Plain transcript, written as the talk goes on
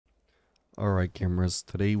Alright gamers,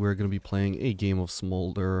 today we're going to be playing a game of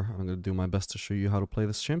Smolder. I'm going to do my best to show you how to play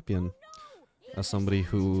this champion. As somebody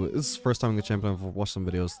who is first time in the champion, I've watched some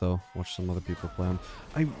videos though, watched some other people play him.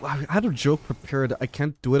 I had a joke prepared. I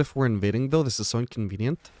can't do it if we're invading though, this is so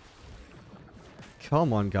inconvenient.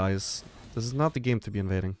 Come on guys, this is not the game to be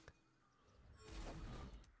invading.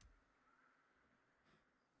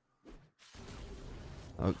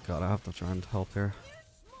 Oh god, I have to try and help here.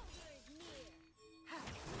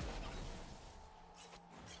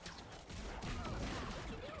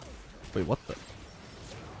 Wait, what the?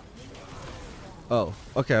 Oh,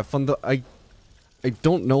 okay, I found the... I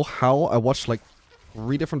don't know how. I watched like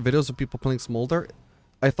 3 different videos of people playing Smolder.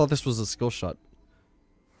 I thought this was a skill shot.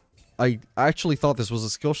 I actually thought this was a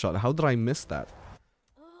skill shot. How did I miss that?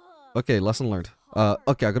 Okay, lesson learned.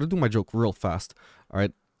 Okay, I gotta do my joke real fast.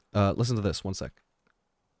 Alright, listen to this, one sec.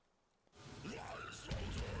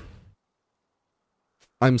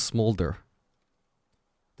 I'm Smolder.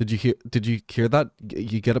 Did you hear that?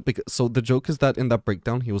 You get it? Because, so the joke is that in that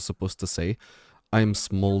breakdown he was supposed to say, I'm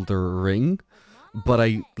smoldering, but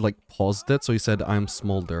I like paused it, so he said I'm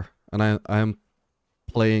Smolder. And I'm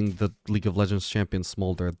playing the League of Legends champion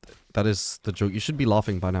Smolder. That is the joke. You should be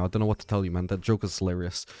laughing by now. I don't know what to tell you, man. That joke is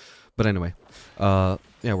hilarious. But anyway, yeah,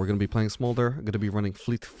 we're gonna be playing Smolder. I'm gonna be running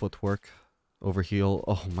fleet footwork over heal.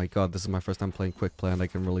 Oh my god, this is my first time playing quick play, and I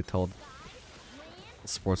can really tell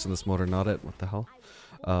sports in this mode are not it. What the hell?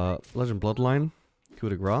 Legend Bloodline, Coup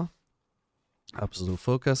de Grace, Absolute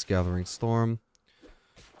Focus, Gathering Storm.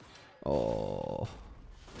 Oh,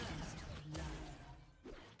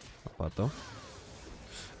 not bad though.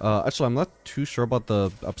 Actually, I'm not too sure about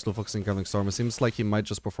the Absolute Focus and Gathering Storm. It seems like he might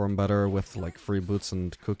just perform better with like free boots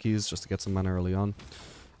and cookies just to get some mana early on.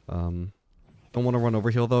 Don't want to run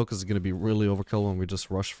overheal though, because it's going to be really overkill when we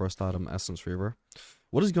just rush first item Essence Reaver.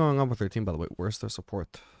 What is going on with their team, by the way? Where's their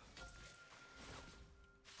support?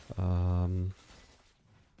 I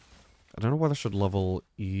don't know whether I should level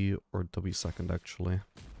E or W second, actually.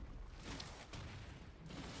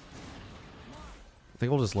 I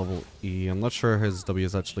think I'll just level E. I'm not sure his W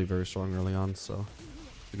is actually very strong early on, so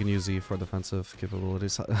we can use E for defensive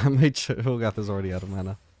capabilities. I made sure Cho'Gath is already out of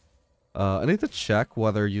mana. I need to check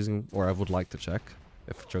whether using, or I would like to check,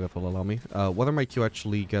 if Cho'Gath will allow me, whether my Q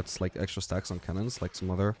actually gets like extra stacks on cannons, like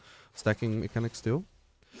some other stacking mechanics do.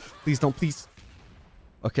 Please don't, please.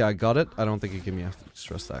 Okay, I got it. I don't think it gave me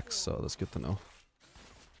extra stacks, so that's good to know.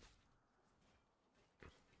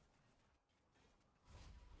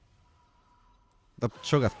 The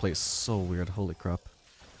Cho'Gath play is so weird, holy crap.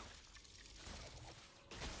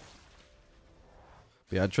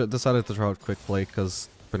 But yeah, I decided to try out quick play because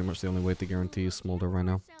pretty much the only way to guarantee Smolder right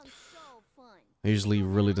now. I usually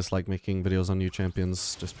really dislike making videos on new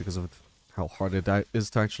champions just because of how hard it is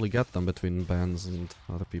to actually get them between bans and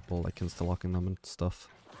other people, like insta-locking them and stuff.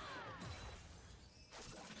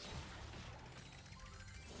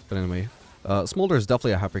 But anyway, Smolder is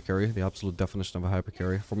definitely a hyper carry, the absolute definition of a hyper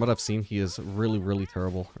carry. From what I've seen, he is really, really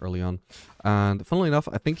terrible early on. And funnily enough,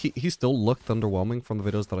 I think he still looked underwhelming from the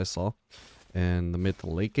videos that I saw in the mid to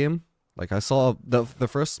late game. Like I saw, the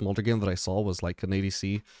first Smolder game that I saw was like an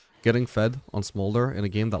ADC getting fed on Smolder in a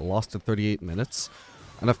game that lasted 38 minutes.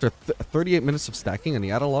 And after 38 minutes of stacking, and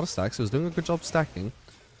he had a lot of stacks, he was doing a good job stacking,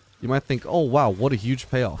 you might think, oh wow, what a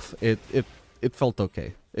huge payoff. It felt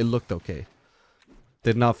okay. It looked okay.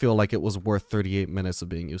 Did not feel like it was worth 38 minutes of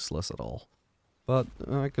being useless at all. But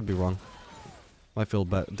I could be wrong. Might feel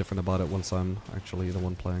different about it once I'm actually the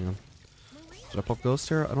one playing him. Should I pop Ghost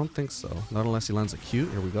here? I don't think so. Not unless he lands a Q.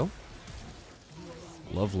 Here we go.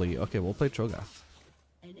 Lovely. Okay, we'll play Cho'Gath.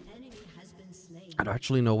 I don't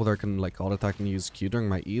actually know whether I can like auto attack and use Q during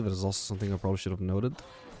my E. That is also something I probably should have noted.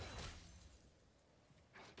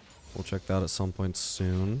 We'll check that at some point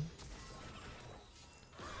soon.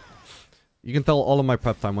 You can tell all of my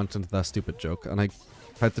prep time went into that stupid joke, and I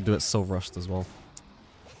tried to do it so rushed as well.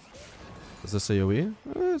 Is this AoE?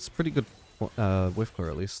 It's pretty good wave clear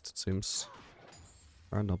at least, it seems.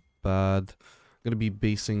 Alright, not bad. Gonna be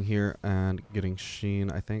basing here and getting Sheen,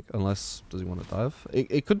 I think, unless, does he want to dive?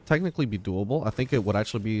 It could technically be doable. I think it would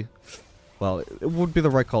actually be, well, it would be the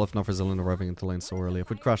right call if not for Zillion arriving into lane so early. If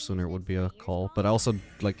we'd crash sooner, it would be a call, but I also,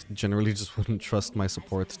 like, generally just wouldn't trust my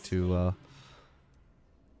support to,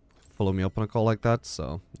 follow me up on a call like that,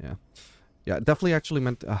 so, yeah. Yeah, definitely actually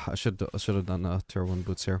meant, I should have done, tier 1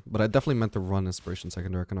 boots here, but I definitely meant to run Inspiration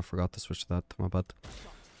Secondary. I kind of forgot to switch to that, my bad.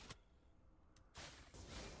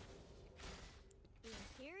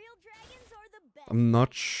 I'm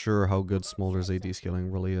not sure how good Smolder's AD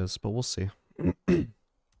scaling really is, but we'll see.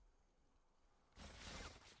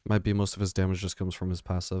 Might be most of his damage just comes from his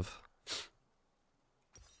passive.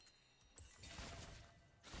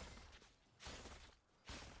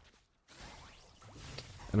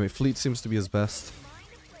 Anyway, Fleet seems to be his best.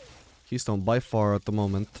 Keystone by far at the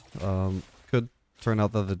moment. Could turn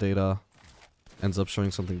out that the data ends up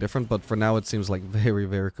showing something different, but for now it seems like very,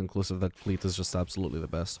 very conclusive that Fleet is just absolutely the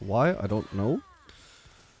best. Why? I don't know.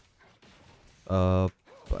 I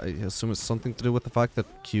assume it's something to do with the fact that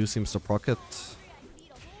Q seems to proc it.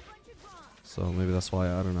 So maybe that's why,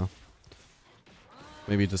 I don't know.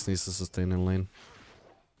 Maybe he just needs to sustain in lane.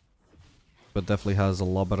 But definitely has a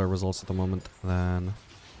lot better results at the moment than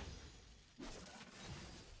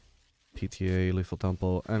PTA, Lethal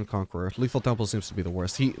Tempo, and Conqueror. Lethal Tempo seems to be the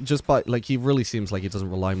worst. He just he really seems like he doesn't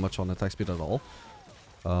rely much on attack speed at all.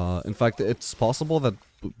 In fact, it's possible that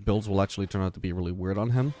builds will actually turn out to be really weird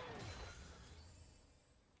on him.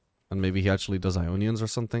 And maybe he actually does Ionians or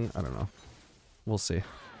something. I don't know. We'll see.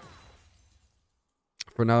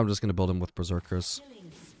 For now, I'm just going to build him with Berserkers.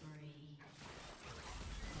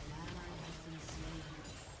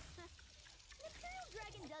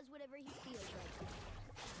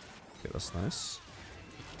 Okay, that's nice.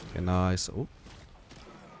 Okay, nice. Oh.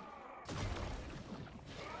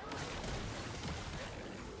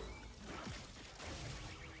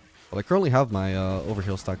 Well, I currently have my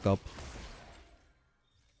overheal stacked up.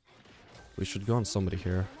 We should go on somebody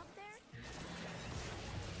here.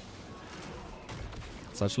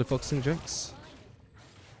 It's actually focusing Jinx.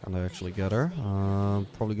 And I actually get her.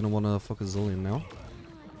 Probably gonna want to focus Zillion now.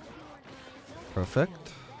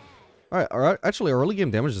 Perfect. Alright, actually our early game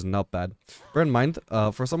damage is not bad. Bear in mind,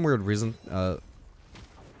 for some weird reason, well,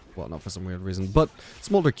 not for some weird reason, but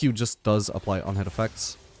Smolder Q just does apply on-hit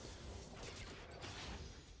effects.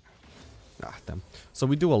 Ah, damn. So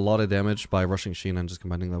we do a lot of damage by rushing Sheen and just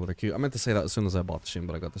combining that with our Q. I meant to say that as soon as I bought the Sheen,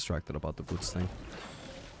 but I got distracted about the boots thing.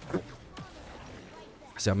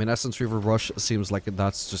 So, I mean, Essence Reaver Rush seems like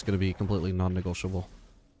that's just going to be completely non-negotiable.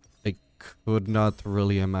 I could not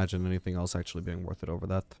really imagine anything else actually being worth it over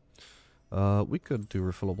that. We could do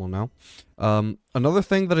refillable now. Another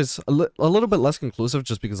thing that is a little bit less conclusive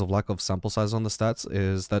just because of lack of sample size on the stats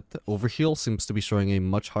is that Overheal seems to be showing a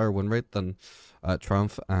much higher win rate than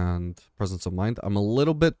Triumph and Presence of Mind. I'm a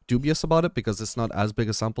little bit dubious about it because it's not as big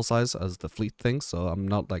a sample size as the Fleet thing, so I'm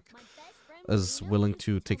not like as willing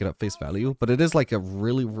to take it at face value. But it is like a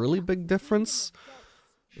really, really big difference.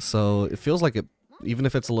 So it feels like it, even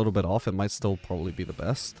if it's a little bit off, it might still probably be the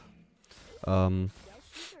best.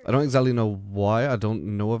 I don't exactly know why. I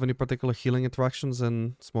don't know of any particular healing interactions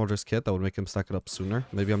in Smolder's kit that would make him stack it up sooner.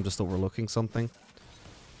 Maybe I'm just overlooking something.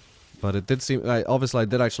 But it did seem... obviously, I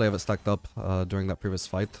did actually have it stacked up during that previous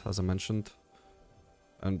fight, as I mentioned.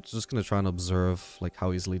 I'm just going to try and observe like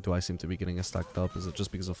how easily do I seem to be getting it stacked up. Is it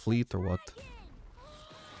just because of Fleet or what?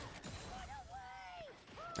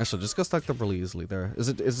 Actually, just got stacked up really easily there. Is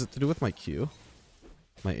it to do with my Q?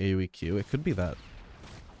 My AoE Q? It could be that.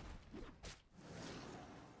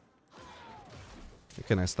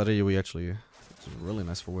 Okay, nice. That AoE actually is really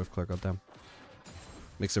nice for wave clear, goddamn.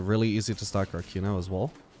 Makes it really easy to stack our Q now as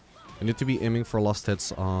well. I need to be aiming for lost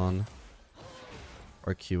hits on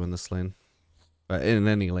our Q in this lane. In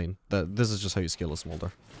any lane. This is just how you scale a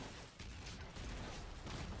Smolder.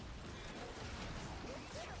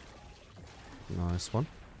 Nice one.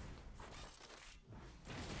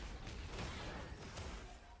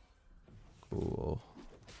 Cool.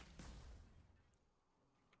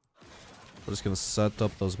 We're just gonna set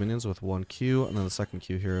up those minions with one Q, and then the second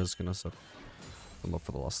Q here is gonna set them up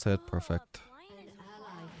for the last hit. Perfect.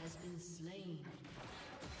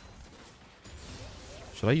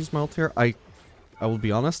 Should I use my ult here? I will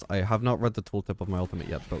be honest, I have not read the tooltip of my ultimate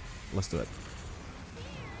yet, but let's do it.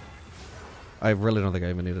 I really don't think I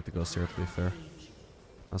even needed to ghost here, to be fair.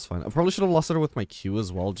 That's fine. I probably should have lost it with my Q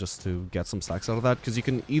as well, just to get some stacks out of that, because you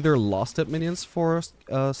can either lost hit minions for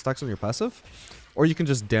stacks on your passive, or you can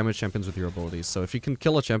just damage champions with your abilities. So if you can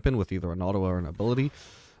kill a champion with either an auto or an ability,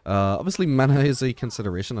 obviously mana is a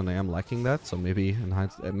consideration, and I am lacking that, so maybe in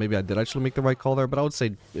hindsight, maybe I did actually make the right call there, but I would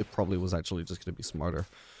say it probably was actually just going to be smarter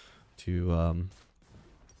to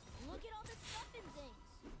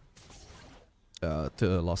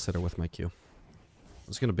lost hitter with my Q. I'm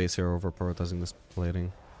just going to base here over prioritizing this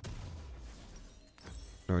plating.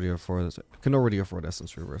 Can already afford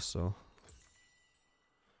Essence Reverse, so...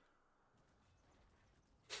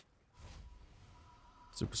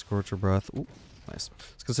 Super Scorcher Breath. Ooh, nice.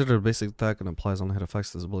 It's considered a basic attack and applies on hit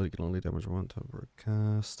effects. This ability can only damage one time per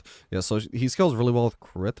cast. Yeah, so he scales really well with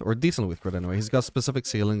crit, or decently with crit anyway. He's got specific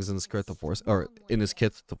ceilings in his crit to force, or in his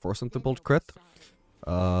kit to force him to build crit.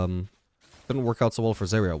 Didn't work out so well for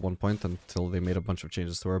Zarya at one point until they made a bunch of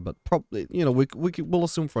changes to her, but probably, you know, we'll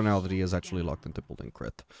assume for now that he is actually locked into building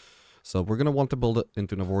crit. So we're gonna want to build it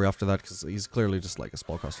into Navori after that, because he's clearly just like a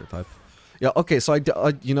spellcaster type. Yeah, okay, so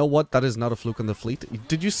you know what? That is not a fluke in the fleet.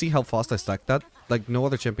 Did you see how fast I stacked that? Like, no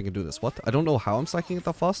other champion can do this. What? I don't know how I'm stacking it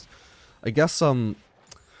that fast. I guess, so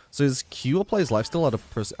his Q applies lifesteal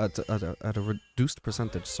at a reduced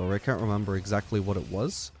percentage, so I can't remember exactly what it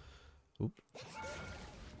was. Oop.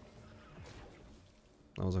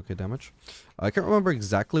 That was okay damage. I can't remember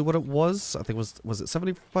exactly what it was. I think was it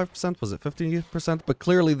 75%? Was it 50%? But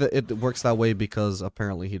clearly it works that way because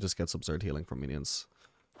apparently he just gets absurd healing from minions.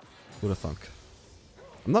 Who'd have thunk?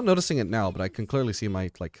 I'm not noticing it now, but I can clearly see my,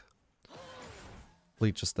 like,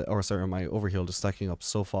 fleet just, or sorry, my overheal just stacking up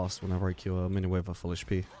so fast whenever I Q a mini wave of full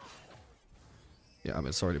HP. Yeah, I mean,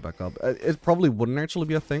 it's already back up. It probably wouldn't actually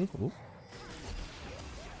be a thing. Ooh.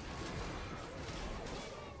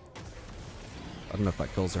 I don't know if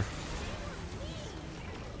that kills her.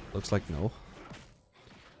 Looks like no.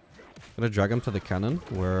 I'm gonna drag him to the cannon,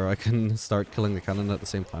 where I can start killing the cannon at the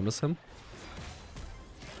same time as him.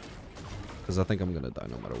 Because I think I'm gonna die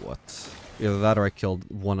no matter what. Either that or I killed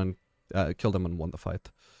him and won the fight.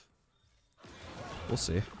 We'll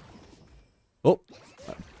see. Oh!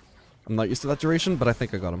 I'm not used to that duration, but I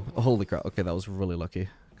think I got him. Oh, holy crap. Okay, that was really lucky.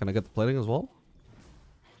 Can I get the plating as well?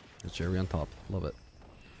 The cherry on top. Love it.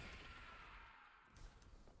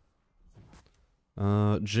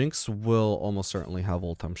 Jinx will almost certainly have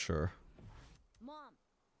ult, I'm sure.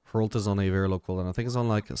 Her ult is on a very low cooldown. I think it's on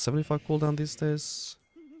like a 75 cooldown these days.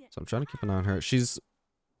 So I'm trying to keep an eye on her. She's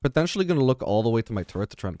potentially going to look all the way to my turret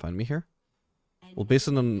to try and find me here. We'll base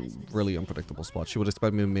it on really unpredictable spots. She would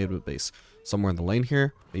expect me to mid with base. Somewhere in the lane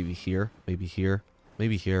here, maybe here, maybe here,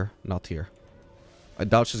 maybe here, not here. I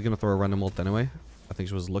doubt she's going to throw a random ult anyway. I think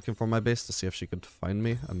she was looking for my base to see if she could find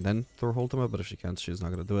me and then throw her ultimate, but if she can't, she's not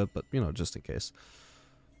going to do it, but you know, just in case.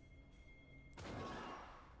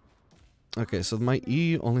 Okay, so my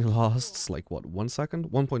E only lasts like what, 1 second?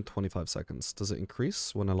 1.25 seconds. Does it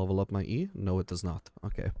increase when I level up my E? No, it does not.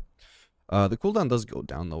 Okay. The cooldown does go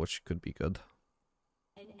down though, which could be good.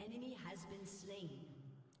 An enemy has been slain.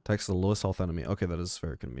 Attacks the lowest health enemy. Okay, that is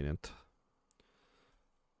very convenient.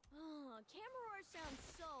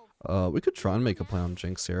 We could try and make a play on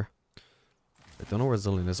Jinx here. I don't know where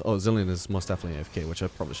Zillion is. Oh, Zillion is most definitely AFK, which I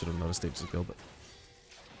probably should have noticed ages ago, but...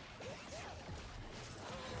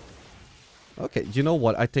 Okay, you know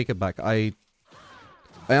what? I take it back. I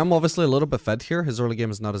am obviously a little bit fed here. His early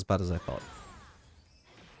game is not as bad as I thought.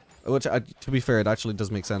 Which, to be fair, it actually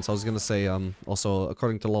does make sense. I was going to say, also,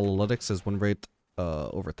 according to Lolalytics, his win rate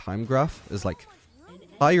over time graph is like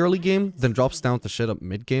high early game, then drops down to shit up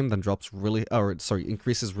mid game, then drops really, or sorry,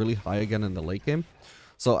 increases really high again in the late game.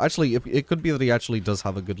 So actually, it could be that he actually does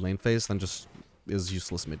have a good lane phase, then just is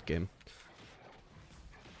useless mid game.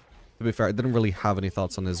 To be fair, I didn't really have any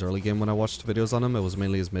thoughts on his early game when I watched videos on him. It was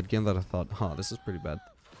mainly his mid game that I thought, huh, this is pretty bad.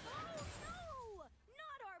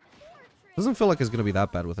 Doesn't feel like it's going to be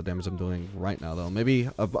that bad with the damage I'm doing right now, though. Maybe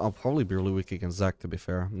I'll probably be really weak against Zac, to be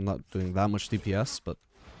fair. I'm not doing that much DPS, but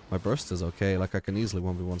my burst is okay. Like, I can easily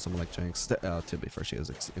 1v1 someone like Jinx. To be fair, she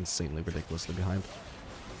is insanely ridiculously behind.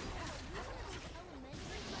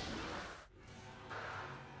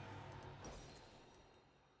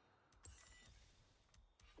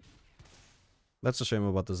 That's a shame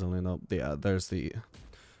about the Zillion, though. Yeah, there's the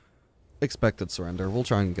expected surrender. We'll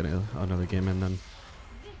try and get another game in then.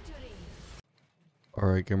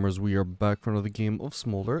 Alright gamers, we are back for another game of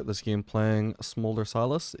Smolder. This game playing Smolder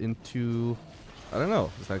Silas into... I don't know,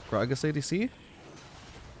 is that Gragas ADC?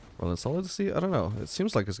 Well, it's all ADC? I don't know. It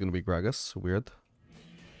seems like it's going to be Gragas. Weird.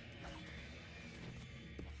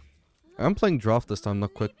 I'm playing draft this time,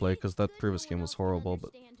 not quick play, because that previous game was horrible,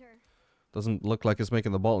 but... Doesn't look like it's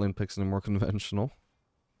making the bot lane picks any more conventional.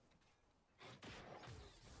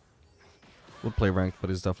 We'll play ranked, but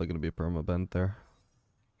he's definitely going to be a perma-bend there.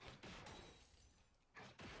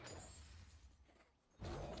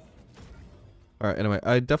 Alright, anyway,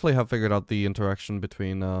 I definitely have figured out the interaction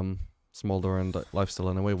between Smolder and Lifesteal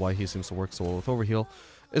anyway, why he seems to work so well with Overheal,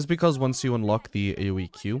 is because once you unlock the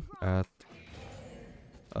AoE Q at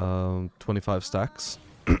 25 stacks,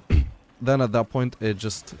 then at that point, he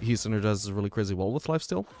synergizes really crazy well with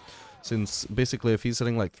Lifesteal. Since basically if he's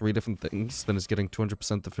hitting like 3 different things, then he's getting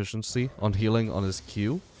 200% efficiency on healing on his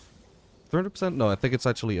Q. 300%? No, I think it's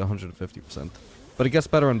actually 150%. But it gets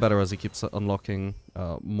better and better as he keeps unlocking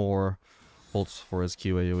more ults for his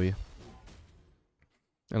Q AoE.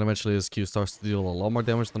 And eventually his Q starts to deal a lot more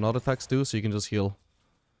damage than auto attacks do, so you can just heal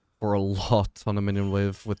for a lot on a minion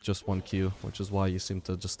wave with just one Q, which is why you seem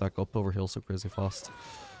to just stack up Overheal so crazy fast.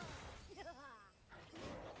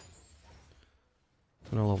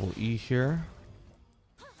 Gonna level E here.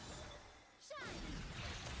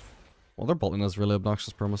 Well, their bot lane has really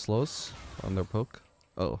obnoxious perma slows on their poke.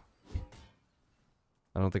 Oh.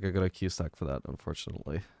 I don't think I got a Q stack for that,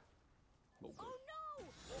 unfortunately. Oh no!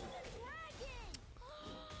 It's a dragon!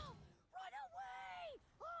 Run away!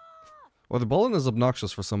 Well, the Bolin is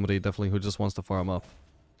obnoxious for somebody definitely who just wants to farm up.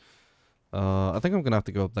 I think I'm gonna have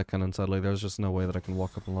to go up that cannon, sadly. There's just no way that I can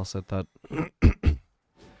walk up and lost hit that.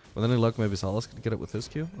 With any luck, maybe Salas could get it with his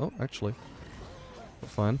Q. Oh, actually. We're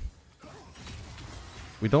fine.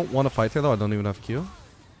 We don't want to fight here though, I don't even have Q.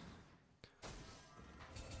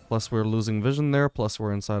 Plus we're losing vision there, plus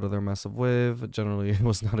we're inside of their massive wave. Generally, it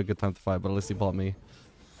was not a good time to fight, but at least he bought me.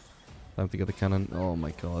 Time to get the cannon. Oh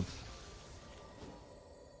my god.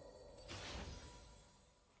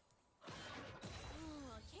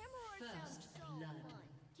 First blood.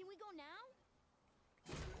 Can we go now?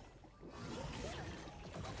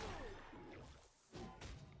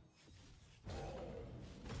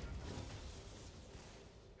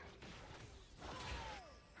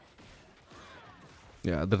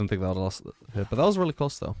 Yeah, I didn't think that would lost hit, but that was really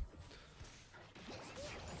close though.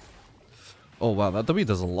 Oh wow, that W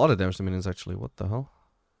does a lot of damage to minions actually. What the hell?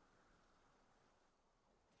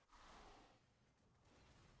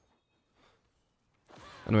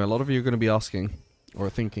 Anyway, a lot of you are going to be asking, or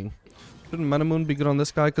thinking, shouldn't Manamoon be good on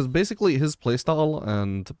this guy? Because basically his playstyle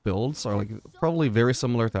and builds are like probably very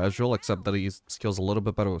similar to Azrael, except that he skills a little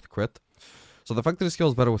bit better with crit. So the fact that he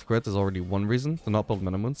skills better with crit is already one reason to not build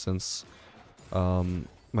Manamoon, since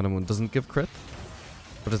Manamoon doesn't give crit.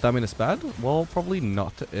 But does that mean it's bad? Well, probably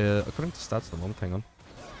not. According to stats at the moment, hang on.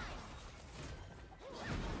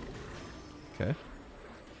 Okay.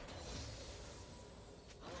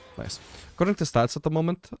 Nice. According to stats at the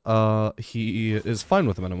moment, he is fine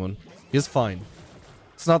with Manamoon. He is fine.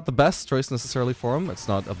 It's not the best choice necessarily for him. It's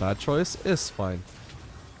not a bad choice. It's fine.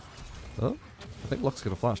 Oh, I think Luck's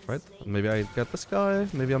gonna flash, right? Maybe I get this guy.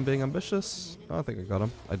 Maybe I'm being ambitious. Oh, I think I got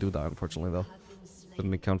him. I do die, unfortunately, though.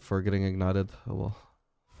 Didn't account for getting ignited. Oh well.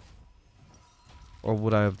 Or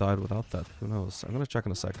would I have died without that? Who knows? I'm gonna check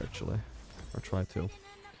in a sec, actually. Or try to.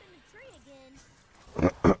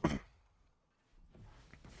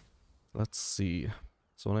 Let's see.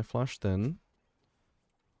 So when I flashed in,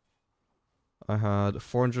 I had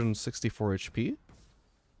 464 HP.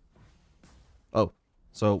 Oh,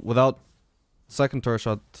 so without second turret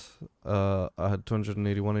shot, I had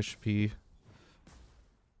 281 HP,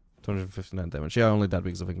 259 damage. Yeah, I only died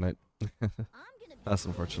because of Ignite. That's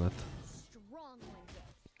unfortunate.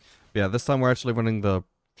 Yeah, this time we're actually running the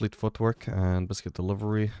Fleet Footwork and Biscuit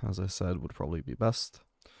Delivery, as I said, would probably be best.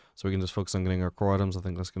 So we can just focus on getting our core items. I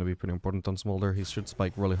think that's going to be pretty important on Smolder. He should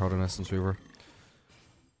spike really hard on Essence Weaver.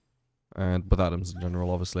 And with items in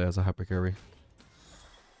general, obviously, as a hyper carry.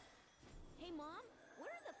 Hey Mom, what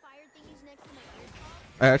are the fire thingies next to my ear called?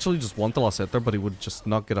 I actually just want the last hit there, but he would just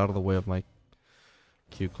not get out of the way of my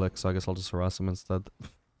Q click, so I guess I'll just harass him instead.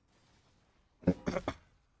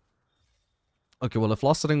 Okay, well, if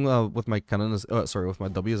lost hitting with my cannon is... sorry, with my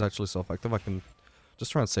W is actually so effective, I can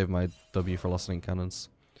just try and save my W for lost hitting cannons.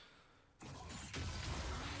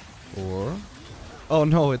 Or... Oh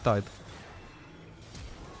no, it died.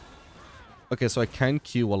 Okay, so I can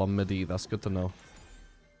Q while I'm mid-E, that's good to know.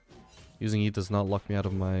 Using E does not lock me out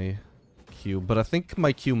of my Q, but I think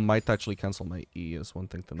my Q might actually cancel my E, is one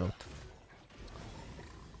thing to note.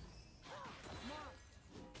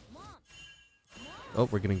 Oh,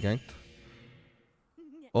 we're getting ganked.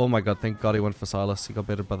 Oh my god, thank god he went for Silas. He got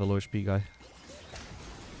baited by the low HP guy.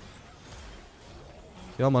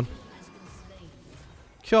 Come on.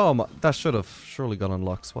 Come on. That should have surely gone on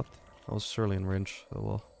locks. What? I was surely in range. Oh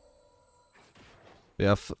well.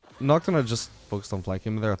 Yeah, if Nocturne had just focused on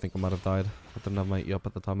flanking me there, I think I might have died. I didn't have my E up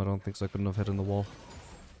at the time, I don't think, so I couldn't have hit in the wall.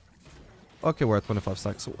 Okay, we're at 25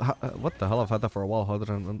 stacks. So, what the hell? I've had that for a while. How did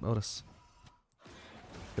I not notice?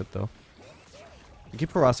 Good though. We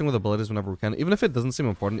keep harassing with abilities whenever we can, even if it doesn't seem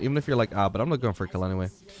important, even if you're like, but I'm not going for a kill anyway.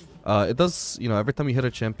 It does, you know, every time you hit a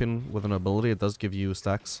champion with an ability, it does give you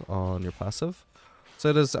stacks on your passive. So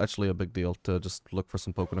it is actually a big deal to just look for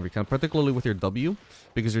some poke whenever you can, particularly with your W,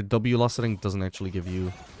 because your W loss setting doesn't actually give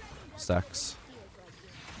you stacks.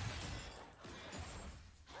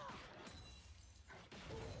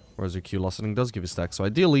 Whereas your Q loss setting does give you stacks. So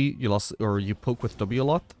ideally, you lost, or you poke with W a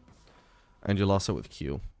lot, and you loss it with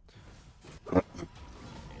Q.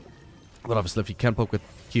 But obviously, if you can poke with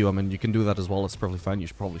Q, I mean, you can do that as well. It's perfectly fine. You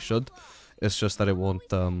probably should. It's just that it won't,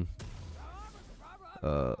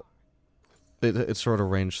 it's short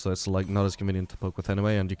of range, so it's like not as convenient to poke with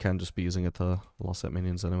anyway, and you can just be using it to loss at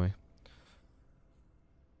minions anyway.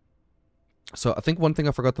 So I think one thing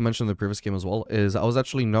I forgot to mention in the previous game as well is I was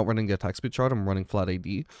actually not running the attack speed chart. I'm running flat AD.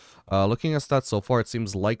 Looking at stats so far, it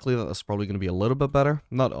seems likely that that's probably going to be a little bit better.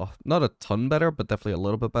 Not a ton better, but definitely a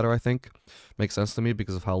little bit better, I think. Makes sense to me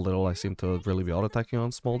because of how little I seem to really be auto-attacking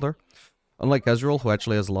on Smolder. Unlike Ezreal, who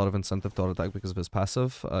actually has a lot of incentive to auto-attack because of his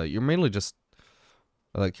passive, you're mainly just...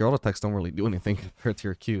 Like, your auto-attacks don't really do anything compared to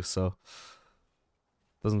your Q, so...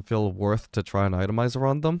 Doesn't feel worth to try and itemize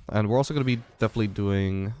around them. And we're also going to be definitely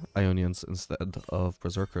doing Ionians instead of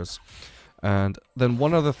Berserkers. And then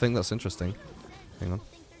one other thing that's interesting. Hang on.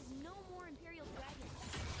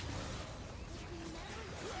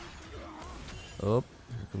 Oh,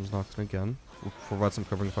 here comes Nocturne again. We'll provide some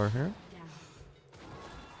covering fire here.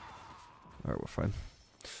 Alright, we're fine.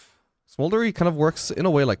 Smolder E kind of works in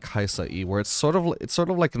a way like Kaisa E, where it's sort of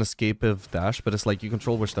like an escapive dash, but it's like you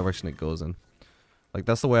control which direction it goes in. Like,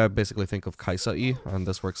 that's the way I basically think of Kaisa E, and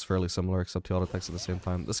this works fairly similar, except he auto-attacks at the same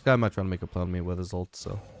time. This guy might try to make a play on me with his ult,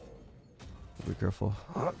 so... Be careful.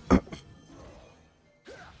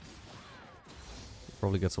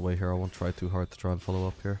 Probably gets away here. I won't try too hard to try and follow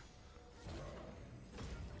up here.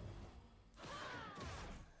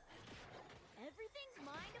 Everything's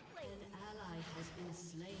mine to play. An ally has been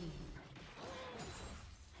slain.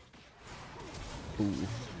 Ooh.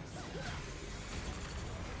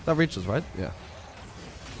 That reaches, right? Yeah.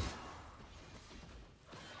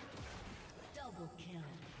 Double kill.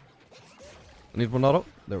 I need one auto.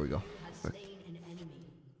 There we go. Has slain an enemy.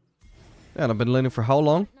 Yeah, and I've been laning for how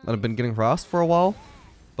long? And I've been getting harassed for a while.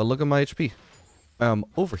 But look at my HP. I'm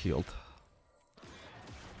overhealed.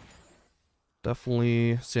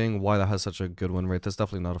 Definitely seeing why that has such a good win rate. That's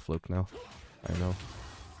definitely not a fluke now. I know.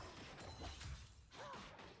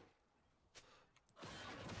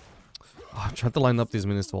 Oh, I'm trying to line up these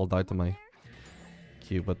minions to all die to my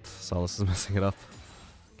Q, but Salus is messing it up.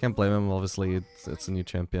 Can't blame him, obviously. It's a new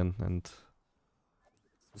champion, and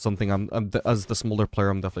something as the Smolder player,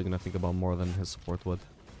 I'm definitely going to think about more than his support would.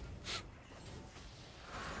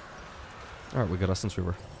 Alright, we got Essence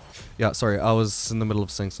Reaver. Yeah, sorry, I was in the middle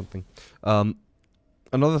of saying something.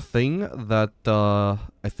 Another thing that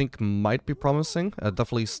I think might be promising,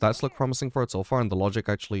 definitely stats look promising for it so far, and the logic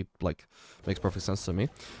actually like makes perfect sense to me,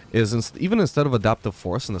 is even instead of Adaptive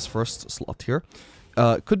Force in this first slot here,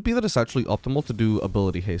 it could be that it's actually optimal to do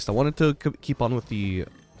Ability Haste. I wanted to keep on with the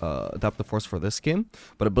Adaptive Force for this game,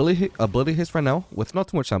 but Ability Haste right now, with not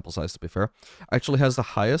too much sample size to be fair, actually has the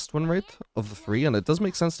highest win rate of the three, and it does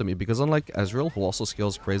make sense to me, because unlike Ezreal, who also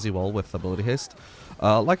scales crazy well with Ability Haste,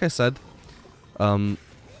 like I said,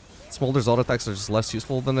 Smolder's auto attacks are just less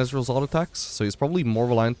useful than Ezreal's auto attacks, so he's probably more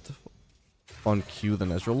reliant on Q than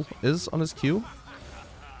Ezreal is on his Q.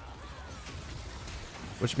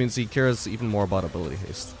 Which means he cares even more about Ability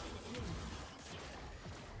Haste.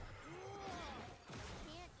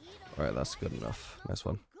 Alright, that's good enough. Nice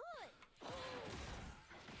one.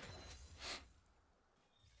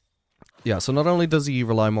 Yeah, so not only does he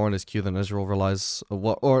rely more on his Q than Ezreal relies,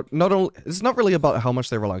 it's not really about how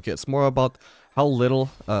much they rely on Q, it's more about how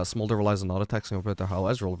little Smolder relies on auto attacks compared to how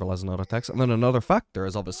Ezreal relies on auto attacks. And then another factor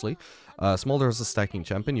is obviously, Smolder is a stacking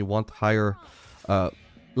champion, you want higher,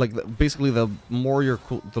 basically the lower your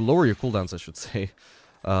cooldowns, I should say,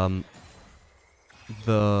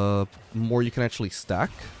 the more you can actually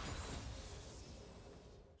stack.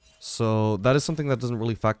 So that is something that doesn't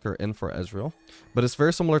really factor in for Ezreal. But it's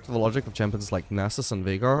very similar to the logic of champions like Nasus and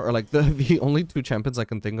Veigar, or like the only two champions I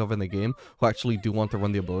can think of in the game who actually do want to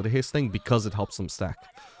run the ability haste thing because it helps them stack.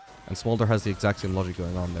 And Smolder has the exact same logic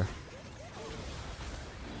going on there.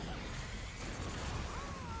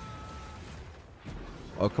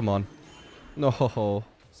 Oh, come on. No,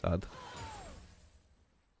 sad.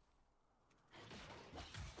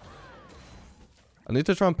 I need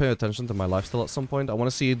to try and pay attention to my lifesteal at some point. I want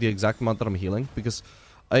to see the exact amount that I'm healing, because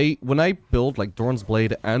when I build like Doran's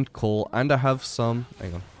Blade and Cole, and I have some...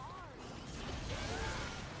 Hang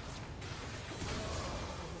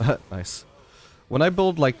on. Nice. When I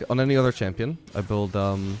build like on any other champion, I build...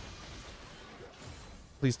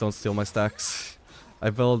 Please don't steal my stacks. I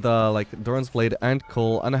build like Doran's Blade and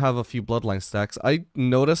Cole, and I have a few Bloodline stacks. I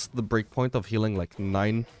noticed the breakpoint of healing like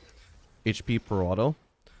 9 HP per auto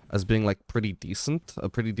as being like pretty decent, a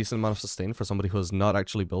pretty decent amount of sustain for somebody who has not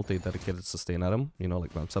actually built a dedicated sustain item, you know,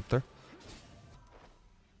 like Mount Scepter.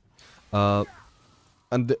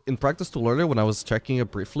 And in practice tool earlier, when I was checking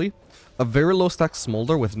it briefly, a very low stack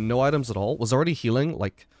Smolder with no items at all was already healing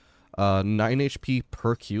like 9 HP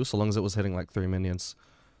per Q, so long as it was hitting like 3 minions.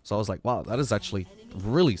 So I was like, wow, that is actually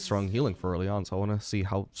really strong healing for early on, so I want to see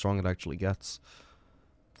how strong it actually gets.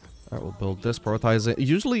 Alright, we'll build this, prioritize it.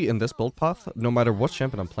 Usually in this build path, no matter what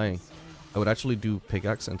champion I'm playing, I would actually do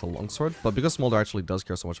pickaxe into longsword, but because Smolder actually does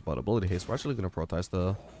care so much about ability haste, we're actually going to prioritize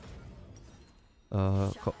the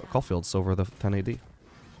Caulfields over the 10 AD,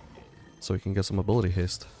 so we can get some ability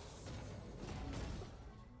haste.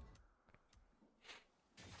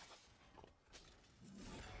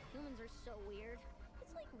 Humans are so weird.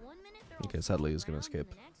 It's like 1 minute they're all Okay, sadly he's swole going to around, and escape.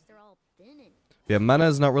 the next they're all thinning. Yeah, mana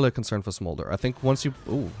is not really a concern for Smolder. I think once you...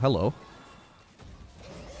 Ooh, hello.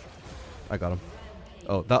 I got him.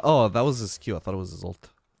 Oh, that was his Q. I thought it was his ult.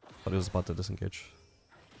 Thought he was about to disengage.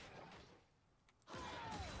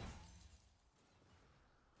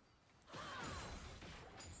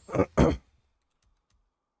 I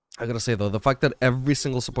gotta say though, the fact that every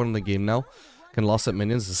single support in the game now can lost at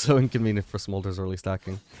minions is so inconvenient for Smolder's early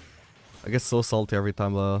stacking. I get so salty every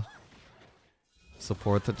time a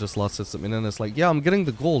support that just lost its minion. It's like, yeah, I'm getting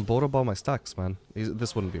the gold, but what about my stacks, man?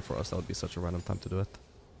 This wouldn't be for us. That would be such a random time to do it.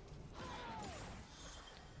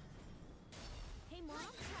 Hey mom,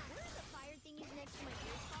 what are the fire thingies next to my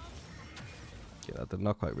ears called? Okay, that did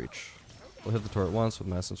not quite reach. We'll hit the turret once with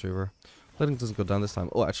my Essence Reaver. Letting doesn't go down this time.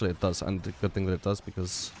 Oh, actually it does, and the good thing that it does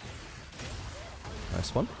because...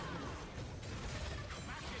 Nice one.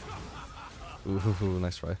 Ooh,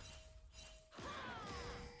 nice try.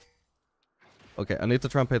 Okay, I need to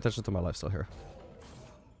try and pay attention to my lifesteal here.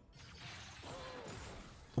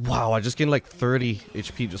 Wow, I just gained like 30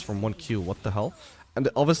 HP just from one Q. What the hell? And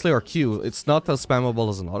obviously our Q, it's not as spammable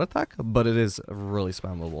as an auto attack, but it is really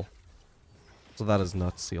spammable. So that is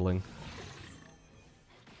nuts ceiling.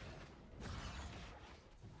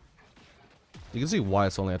 You can see why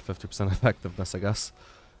it's only at 50% effectiveness, I guess.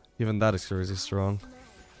 Even that is crazy strong.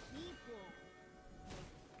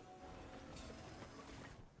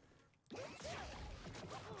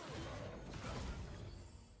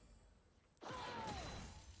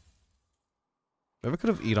 Maybe I could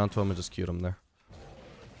have eat onto him and just queued him there.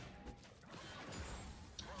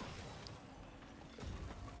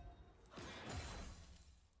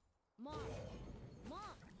 Mom, mom,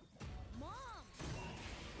 mom.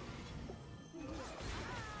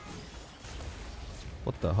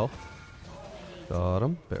 What the hell? Got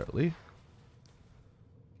him, barely.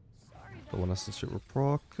 The one essence shoot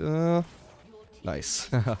proc.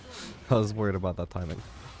 Nice. I was worried about that timing.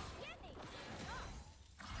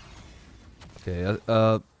 Okay,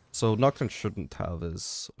 so Nocturne shouldn't have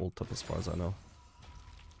his ult up as far as I know.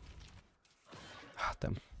 Ah,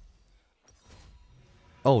 damn.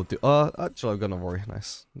 Oh, actually I've got no worry.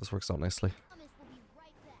 Nice. This works out nicely. Promise we'll be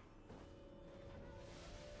right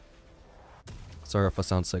back. Sorry if I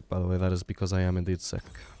sound sick, by the way. That is because I am indeed sick.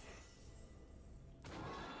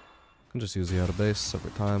 You can just use the auto base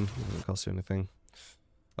every time. It doesn't cost you anything.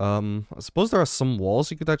 I suppose there are some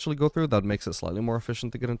walls you could actually go through that makes it slightly more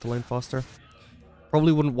efficient to get into lane faster.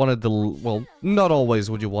 Probably wouldn't want to well, not always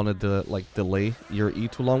would you want to like delay your E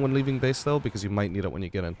too long when leaving base though, because you might need it when you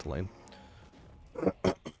get into lane.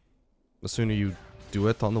 The sooner you do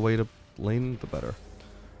it on the way to lane, the better.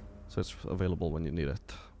 So it's available when you need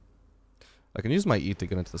it. I can use my E to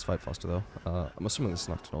get into this fight faster though. I'm assuming this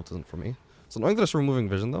Nocturne ult isn't for me. It's annoying that it's removing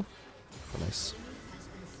vision though. Oh, nice.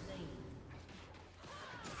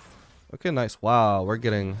 Okay, nice. Wow, we're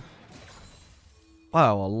getting...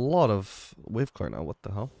 Wow, a lot of wave clear now. What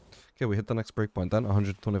the hell? Okay, we hit the next breakpoint then.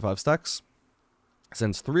 125 stacks.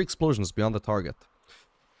 Sends 3 explosions beyond the target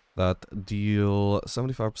that deal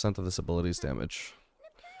 75% of this ability's damage.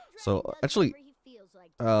 So, actually,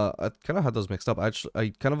 I kind of had those mixed up. I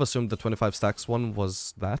kind of assumed the 25 stacks one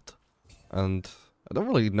was that. And I don't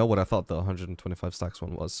really know what I thought the 125 stacks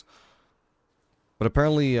one was. But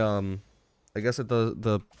apparently, I guess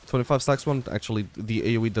the 25 stacks one, actually, the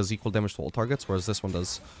AoE does equal damage to all targets, whereas this one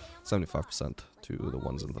does 75% to the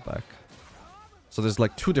ones in the back. So there's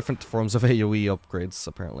like 2 different forms of AoE upgrades,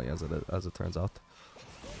 apparently, as it turns out.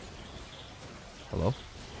 Hello?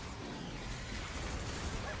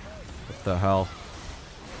 What the hell?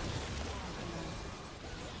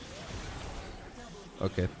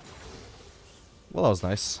 Okay. Well, that was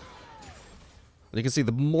nice. And you can see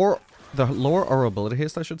the lower our ability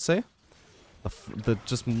haste, I should say, the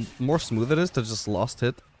just more smooth it is to just lost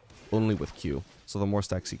hit only with Q. So the more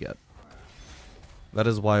stacks you get. That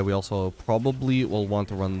is why we also probably will want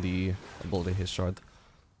to run the ability haste shard.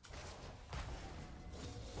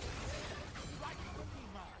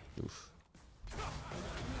 Oof.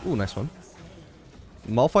 Ooh, nice one.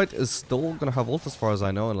 Malphite is still gonna have ult as far as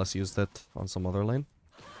I know, unless he used it on some other lane.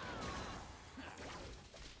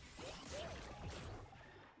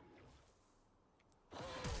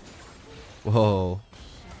 Whoa.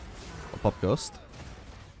 A pop ghost.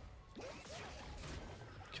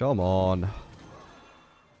 Come on.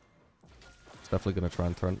 definitely gonna try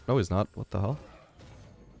and turn. No, he's not. What the hell?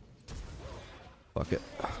 Fuck it.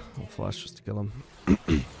 I'll flash just to kill him.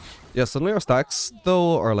 Yeah, suddenly our stacks,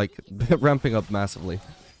 though, are like ramping up massively.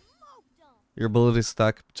 Your ability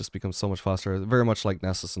stack just becomes so much faster. Very much like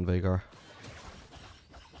Nessus and Veigar.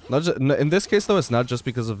 Not in this case, though, it's not just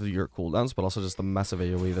because of your cooldowns, but also just the massive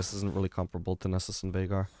AoE. This isn't really comparable to Nessus and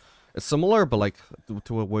Veigar. It's similar, but like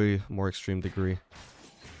to a way more extreme degree.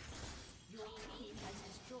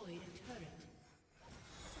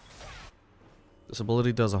 This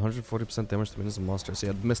ability does 140% damage to minions and monsters. Yeah,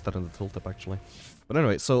 I'd missed that in the tooltip, actually. But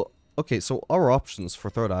anyway, so... Okay, so our options for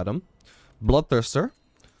third item. Bloodthirster.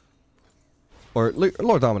 Or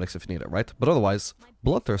Lord Dominic's if you need it, right? But otherwise,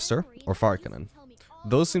 Bloodthirster or Fire Cannon.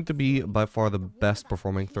 Those seem to be by far the best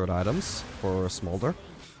performing third items for Smolder.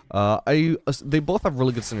 They both have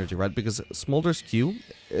really good synergy, right? Because Smolder's Q,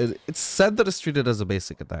 it's said that it's treated as a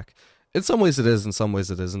basic attack. In some ways it is, in some ways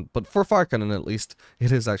it isn't. But for Fire Cannon at least,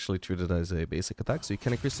 it is actually treated as a basic attack. So you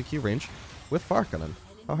can increase the Q range with Fire Cannon.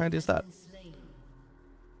 How handy is that?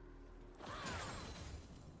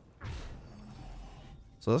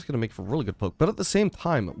 So that's going to make for a really good poke. But at the same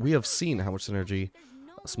time, we have seen how much synergy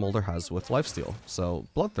Smolder has with Lifesteal. So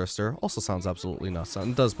Bloodthirster also sounds absolutely nuts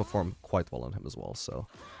and does perform quite well on him as well. So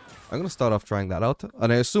I'm going to start off trying that out.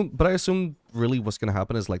 And I assume really what's going to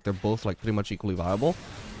happen is like they're both like pretty much equally viable.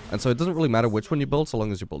 And so it doesn't really matter which one you build so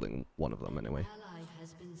long as you're building one of them anyway.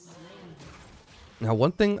 Now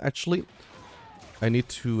one thing actually I need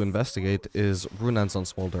to investigate is Runeance on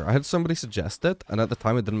Smolder. I had somebody suggest it, and at the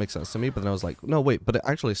time it didn't make sense to me, but then I was like, no wait, but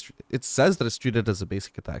it says that it's treated as a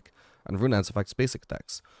basic attack, and Runeance affects basic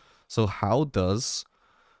attacks. So how does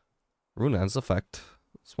Runeance affect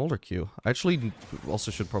Smolder Q? I actually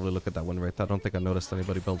also should probably look at that one right. I don't think I noticed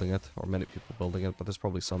anybody building it, or many people building it, but there's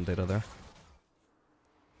probably some data there.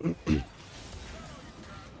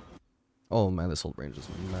 Oh man, this whole range is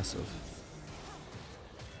massive.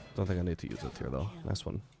 Don't think I need to use it here though. Nice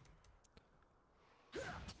one. Let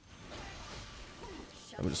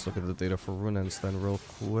me just look at the data for Runeance then real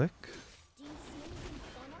quick.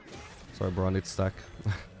 Sorry bro, I need to stack.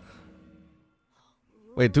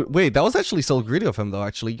 Wait, that was actually so greedy of him though,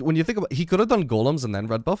 actually. When you think about it, he could have done golems and then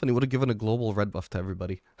red buff and he would have given a global red buff to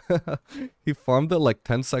everybody. He farmed it like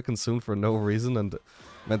 10 seconds soon for no reason and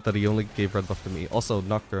meant that he only gave red buff to me. Also,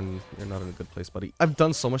 Nocturne, you're not in a good place, buddy. I've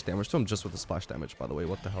done so much damage to him just with the splash damage, by the way.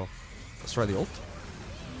 What the hell? Let's try the ult.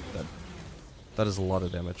 That is a lot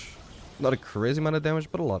of damage. Not a crazy amount of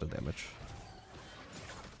damage, but a lot of damage.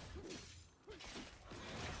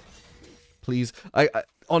 Please. I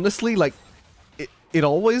honestly, like, it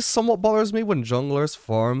always somewhat bothers me when junglers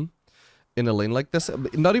farm in a lane like this.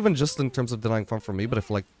 Not even just in terms of denying farm for me, but if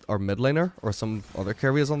like our mid laner or some other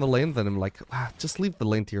carry is on the lane, then I'm like, just leave the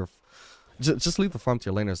lane to your... Just leave the farm to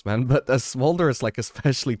your laners, man. But as Smolder is like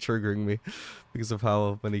especially triggering me because of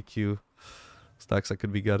how many Q stacks I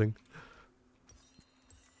could be getting.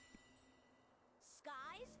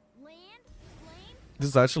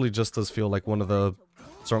 This actually just does feel like one of the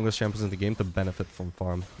strongest champions in the game to benefit from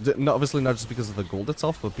farm. Obviously not just because of the gold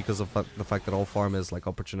itself, but because of the fact that all farm is like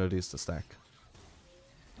opportunities to stack.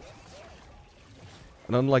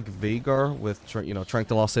 And unlike Veigar with, trying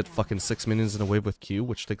to last hit fucking 6 minions in a wave with Q,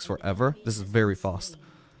 which takes forever, this is very fast.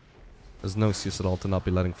 There's no excuse at all to not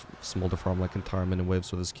be letting Smolder farm like entire minion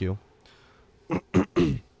waves with his Q.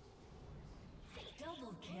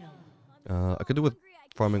 I could do with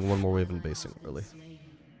farming one more wave and basing, really.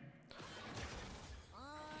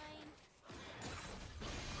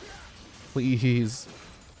 Please.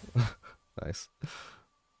 Nice.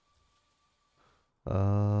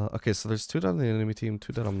 Okay, so there's 2 down on the enemy team,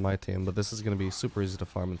 2 down on my team, but this is going to be super easy to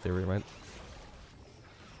farm in theory, right?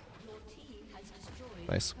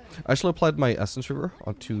 Nice. I actually applied my Essence Reaver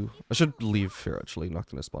onto... I should leave here, actually.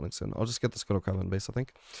 Nocturne is spawning soon. I'll just get this Kodo Crab in base, I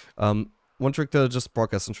think. One trick to just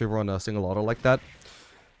proc Essence Reaver on a single auto like that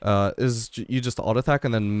is you just auto attack,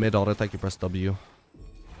 and then mid auto attack you press W.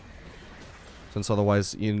 Since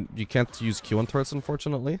otherwise you can't use Q on turrets,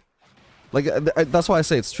 unfortunately. Like, that's why I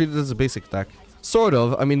say it's treated as a basic attack. Sort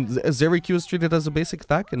of. I mean, Zeri Q is treated as a basic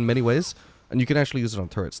attack in many ways, and you can actually use it on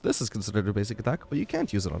turrets. This is considered a basic attack, but you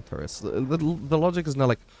can't use it on turrets. The logic is not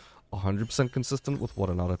like 100% consistent with what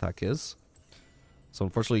an auto attack is. So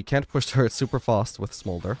unfortunately, you can't push turrets super fast with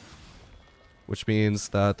Smolder. Which means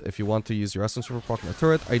that if you want to use your Essence Reaver proc on a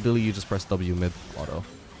turret, ideally you just press W mid auto.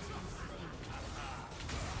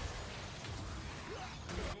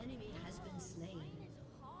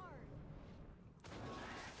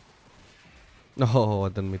 No, I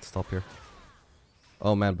didn't mean to stop here.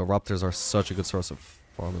 Oh man, but Raptors are such a good source of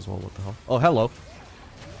farm as well. What the hell? Oh, hello.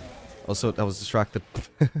 Also, I was distracted.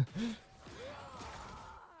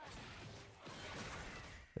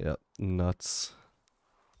 Nuts.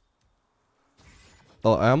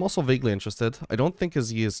 Oh, I am also vaguely interested. I don't think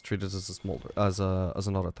his E is treated as a Smolder, as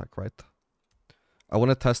an auto attack, right? I want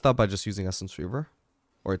to test that by just using Essence Reaver.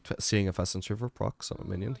 Or seeing if Essence Reaver procs on a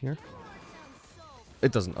minion here.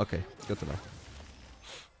 It doesn't. Okay, good to know.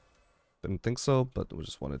 Didn't think so, but we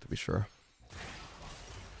just wanted to be sure.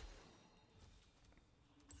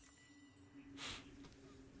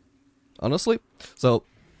 Honestly, so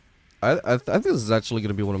I think this is actually going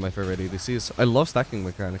to be one of my favorite ADCs. I love stacking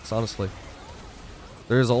mechanics, honestly.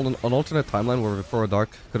 There's an alternate timeline where Victoria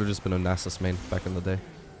Dark could have just been a Nasus main back in the day.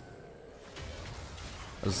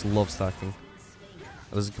 I just love stacking.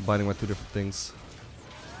 I was combining my two different things.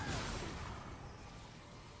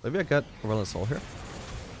 Maybe I get a Relentless Soul here.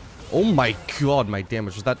 Oh my god, my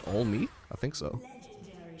damage. Was that all me? I think so.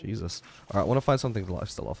 Jesus. Alright, I want to find something to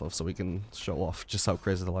lifesteal off of so we can show off just how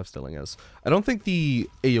crazy the lifestealing is. I don't think the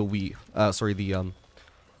AoE, the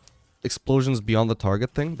explosions beyond the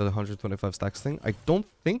target thing, the 125 stacks thing, I don't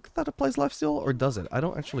think that applies lifesteal, or does it? I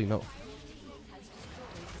don't actually know.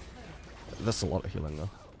 That's a lot of healing though.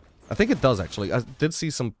 I think it does actually. I did see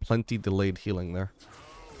some plenty delayed healing there.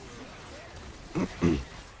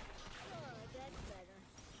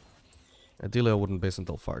 Ideally, I wouldn't base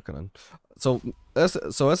until Fire Cannon. So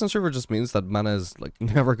Essence Reaver just means that mana is like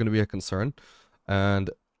never going to be a concern, and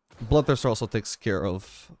Bloodthirster also takes care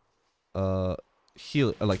of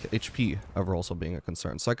HP ever also being a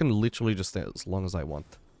concern. So I can literally just stay as long as I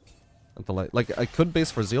want until I could base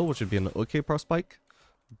for Zeal, which would be an okay power spike,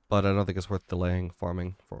 but I don't think it's worth delaying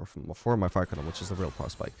farming for my Fire Cannon, which is the real power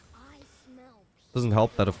spike. Doesn't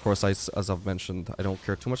help that, of course, as I've mentioned, I don't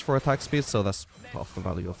care too much for attack speed, so that's half the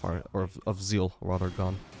value of Fire, or of Zeal, rather,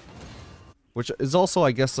 gone. Which is also,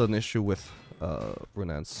 I guess, an issue with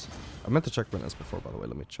Runeance. I meant to check Runeance before, by the way.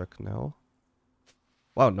 Let me check now.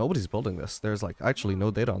 Wow, nobody's building this. There's, like, actually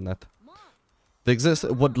no data on that.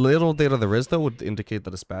 What little data there is, though, would indicate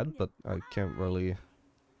that it's bad, but I can't really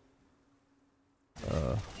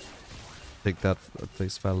take that at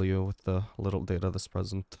face value with the little data that's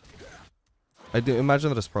present. I do imagine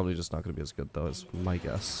that it's probably just not going to be as good, though, is my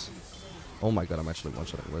guess. Oh my god, I'm actually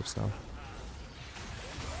one-shotting whips now.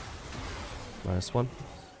 Nice one.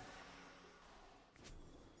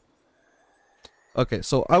 Okay,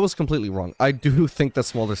 so I was completely wrong. I do think that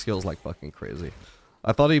Smolder skills like fucking crazy.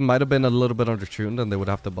 I thought he might have been a little bit undertuned and they would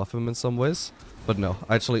have to buff him in some ways. But no,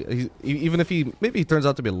 actually, even if maybe he turns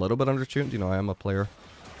out to be a little bit undertuned, you know, I am a player.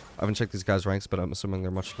 I haven't checked these guys' ranks, but I'm assuming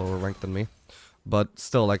they're much lower ranked than me. But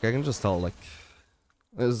still, like, I can just tell, like,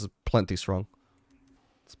 this is plenty strong.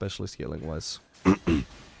 Especially scaling-wise.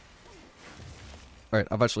 Alright,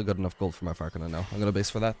 I've actually got enough gold for my Fire Cannon now. I'm gonna base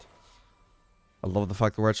for that. I love the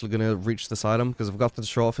fact that we're actually gonna reach this item, because I've got to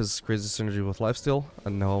show off his crazy synergy with lifesteal,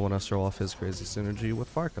 and now I want to show off his crazy synergy with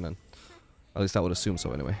Fire Cannon. At least I would assume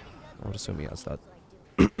so, anyway. I would assume he has that.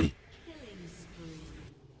 Can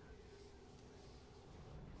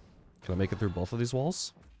I make it through both of these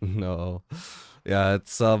walls? No. Yeah,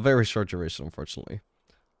 it's a very short duration, unfortunately.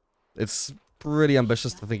 It's pretty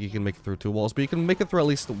ambitious to think you can make it through 2 walls, but you can make it through at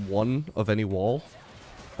least one of any wall.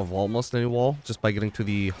 Of almost any wall, just by getting to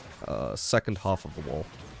the second half of the wall.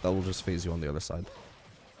 That will just phase you on the other side.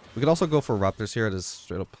 We could also go for Raptors here. It is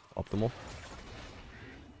straight up optimal.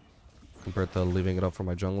 Compared to leaving it up for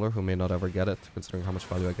my jungler, who may not ever get it, considering how much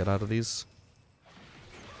value I get out of these.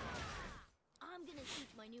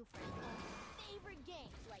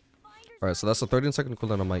 Alright, so that's a 13-second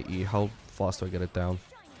cooldown on my E. How fast do I get it down?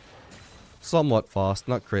 Somewhat fast,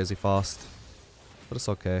 not crazy fast. But it's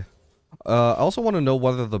okay. I also want to know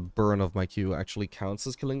whether the burn of my Q actually counts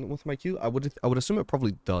as killing with my Q. I would assume it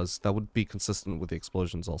probably does. That would be consistent with the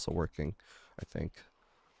explosions also working, I think.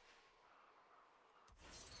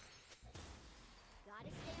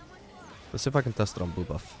 Let's see if I can test it on blue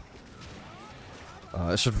buff.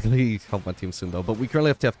 It should really help my team soon though, but we currently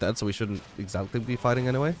have TF dead, so we shouldn't exactly be fighting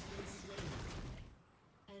anyway.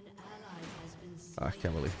 I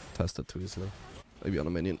can't really test it too easily. Maybe on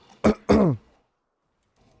a minion.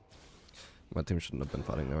 My team shouldn't have been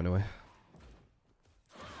fighting there anyway.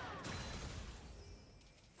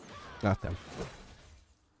 Ah, damn.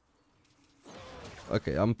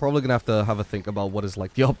 Okay, I'm probably gonna have a think about what is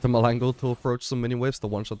like the optimal angle to approach some mini waves to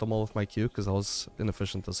one-shot them all with my Q, because I was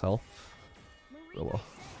inefficient as hell. Oh well.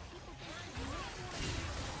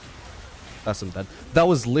 That's him dead. That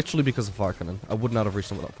was literally because of Fire Cannon. I would not have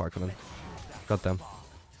reached him without Fire Cannon. God damn.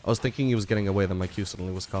 I was thinking he was getting away, then my Q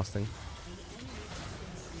suddenly was casting.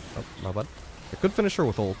 Oh, not bad. I could finish her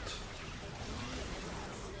with ult.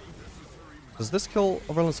 Does this kill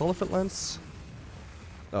Overland Soul if it lands?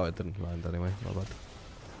 Oh, it didn't land anyway. Not bad.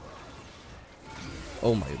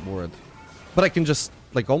 Oh my word. But I can just,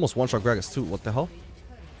 like, almost one-shot Gragas too. What the hell?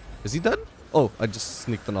 Is he dead? Oh, I just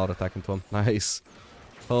sneaked an auto attack into him. Nice.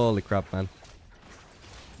 Holy crap, man.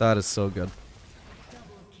 That is so good.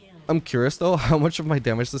 I'm curious, though, how much of my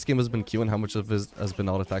damage this game has been Q and how much of it has been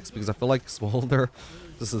auto attacks. Because I feel like Smolder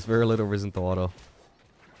just has very little reason to auto.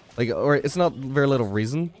 Like, or it's not very little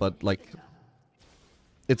reason, but, like,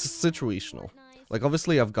 it's situational. Like,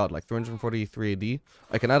 obviously, I've got, like, 343 AD.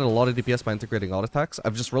 I can add a lot of DPS by integrating auto attacks.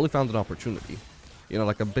 I've just really found an opportunity. You know,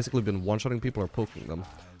 like, I've basically been one-shotting people or poking them.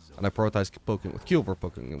 And I prioritize poking with Q over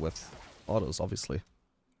poking with autos, obviously.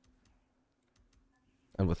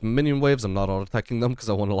 And with minion waves, I'm not auto-attacking them because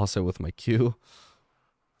I want to loss it with my Q.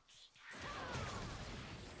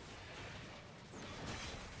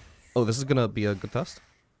 Oh, this is gonna be a good test,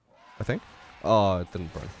 I think. Oh, it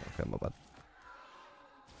didn't burn. Okay, my bad.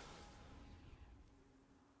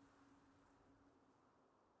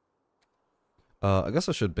 I guess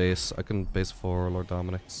I should base. I can base for Lord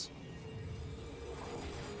Dominic's.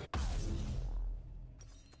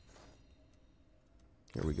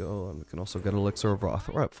 Here we go, and we can also get Elixir of Wrath.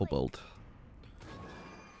 Alright, full build.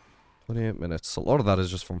 28 minutes. A lot of that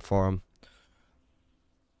is just from farm.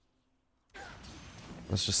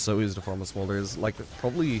 That's just so easy to farm with Smolder. Is like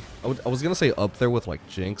probably I was gonna say up there with like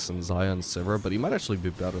Jinx and Xayah and Sivir, but he might actually be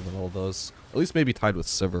better than all those. At least maybe tied with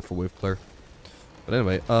Sivir for wave clear. But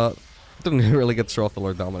anyway, didn't really get to show off the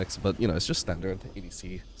Lord Dominic's, but you know, it's just standard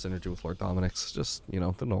ADC synergy with Lord Dominic's, just, you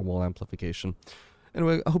know, the normal amplification.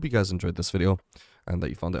 Anyway, I hope you guys enjoyed this video and that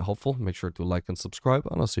you found it helpful. Make sure to like and subscribe,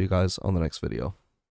 and I'll see you guys on the next video.